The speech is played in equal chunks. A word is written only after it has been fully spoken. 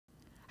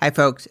Hi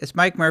folks, it's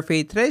Mike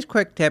Murphy. Today's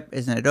quick tip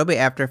is in Adobe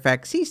After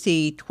Effects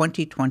CC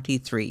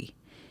 2023.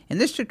 In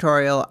this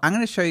tutorial, I'm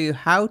going to show you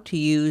how to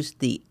use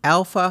the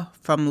Alpha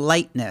From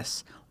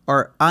Lightness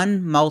or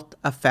Unmult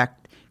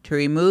effect to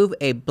remove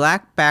a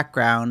black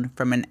background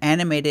from an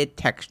animated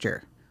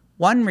texture.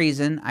 One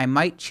reason I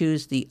might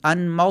choose the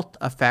Unmult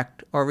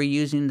effect over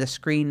using the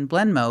screen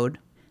blend mode,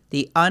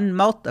 the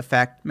Unmult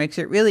effect makes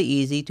it really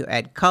easy to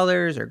add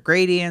colors or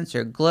gradients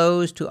or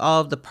glows to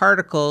all of the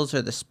particles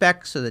or the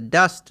specks or the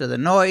dust or the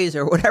noise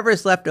or whatever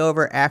is left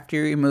over after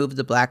you remove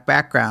the black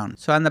background.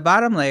 So on the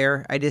bottom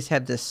layer, I just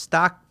have this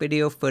stock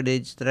video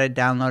footage that I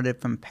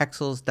downloaded from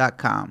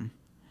pexels.com.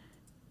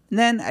 And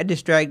then I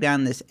just drag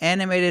down this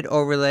animated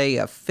overlay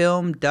of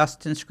film,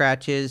 dust, and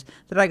scratches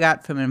that I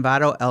got from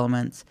Envato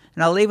Elements,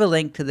 and I'll leave a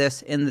link to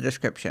this in the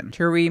description.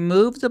 To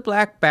remove the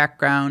black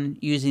background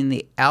using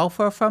the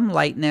Alpha From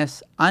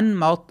Lightness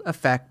Unmult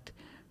effect,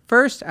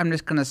 first I'm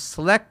just going to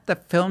select the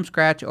film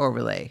scratch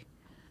overlay.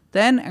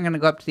 Then I'm going to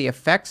go up to the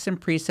Effects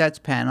and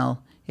Presets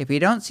panel. If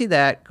you don't see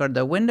that, go to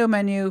the Window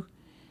menu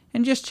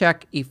and just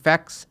check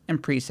Effects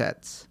and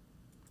Presets.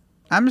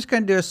 I'm just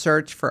going to do a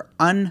search for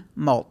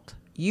Unmult.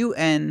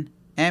 U-N-M-U-L-T.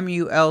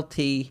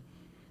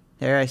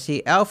 There I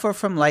see Alpha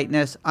From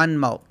Lightness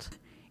Unmult.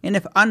 And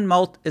if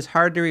Unmult is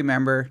hard to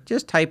remember,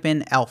 just type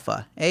in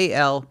Alpha,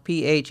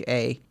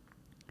 A-L-P-H-A.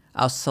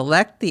 I'll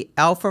select the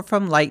Alpha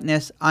From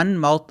Lightness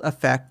Unmult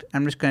effect.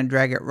 I'm just going to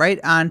drag it right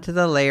onto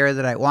the layer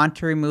that I want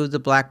to remove the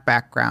black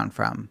background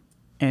from.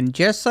 And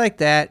just like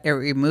that, it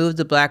removed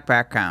the black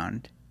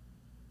background.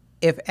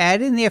 If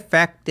adding the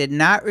effect did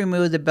not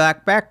remove the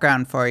black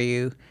background for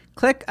you,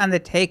 click on the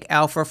Take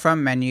Alpha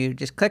From menu,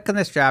 just click on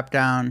this drop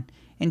down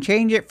and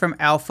change it from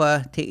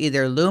Alpha to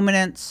either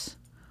Luminance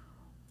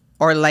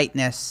or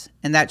Lightness,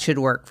 and that should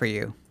work for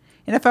you.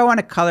 And if I want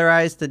to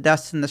colorize the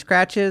dust and the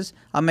scratches,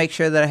 I'll make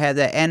sure that I have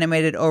the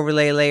animated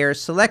overlay layer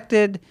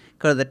selected,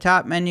 go to the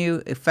top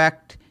menu,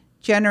 Effect,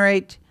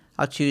 Generate,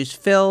 I'll choose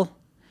Fill,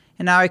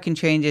 and now I can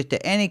change it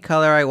to any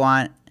color I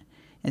want.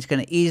 It's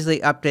going to easily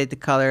update the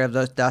color of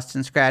those dust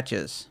and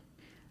scratches.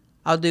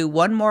 I'll do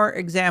one more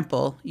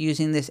example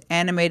using this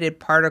animated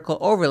particle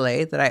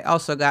overlay that I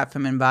also got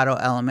from Envato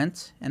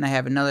Elements, and I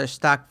have another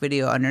stock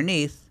video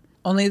underneath.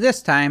 Only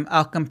this time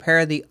I'll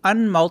compare the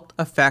Unmult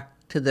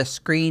effect to the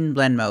screen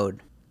blend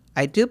mode.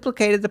 I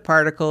duplicated the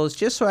particles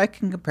just so I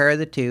can compare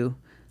the two.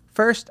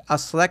 First, I'll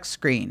select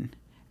Screen.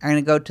 I'm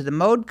going to go to the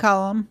Mode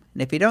column,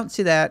 and if you don't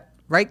see that,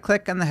 right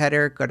click on the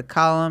header, go to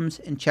Columns,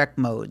 and check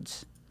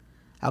Modes.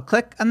 I'll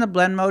click on the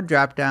Blend Mode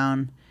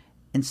dropdown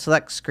and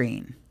select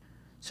Screen.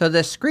 So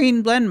the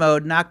screen blend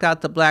mode knocked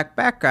out the black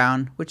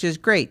background, which is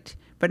great.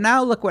 But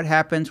now look what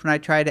happens when I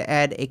try to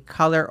add a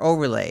color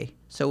overlay.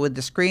 So with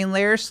the screen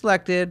layer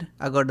selected,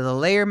 I'll go to the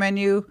Layer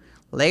menu,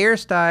 Layer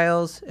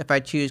Styles. If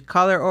I choose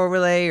Color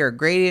Overlay or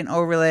Gradient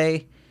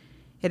Overlay,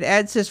 it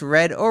adds this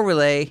red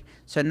overlay.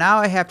 So now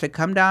I have to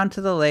come down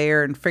to the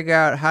layer and figure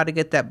out how to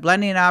get that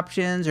blending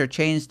options or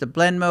change the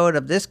blend mode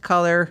of this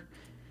color.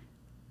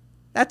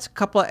 That's a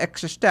couple of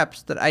extra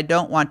steps that I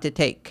don't want to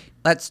take.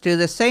 Let's do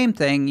the same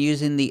thing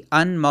using the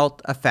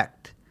Unmult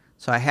effect.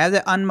 So I have the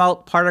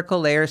Unmult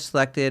particle layer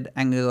selected.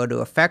 I'm going to go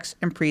to Effects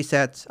and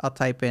Presets. I'll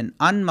type in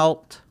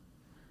Unmult.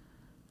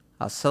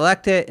 I'll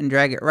select it and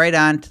drag it right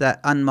onto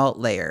that Unmult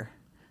layer.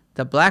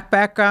 The black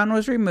background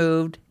was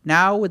removed.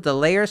 Now with the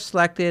layer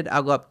selected,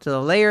 I'll go up to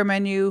the Layer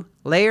menu,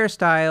 Layer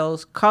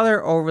Styles,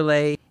 Color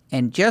Overlay,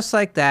 and just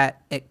like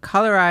that, it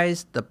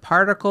colorized the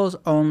particles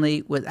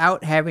only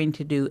without having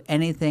to do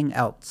anything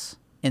else.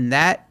 And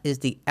that is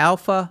the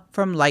Alpha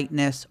From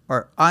Lightness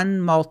or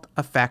Unmult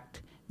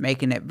effect,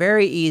 making it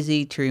very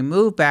easy to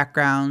remove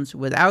backgrounds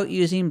without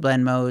using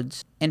blend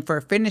modes. And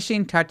for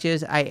finishing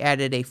touches, I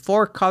added a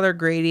 4-color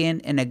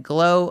gradient and a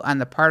glow on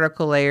the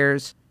particle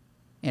layers.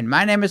 And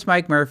my name is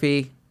Mike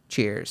Murphy.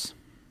 Cheers.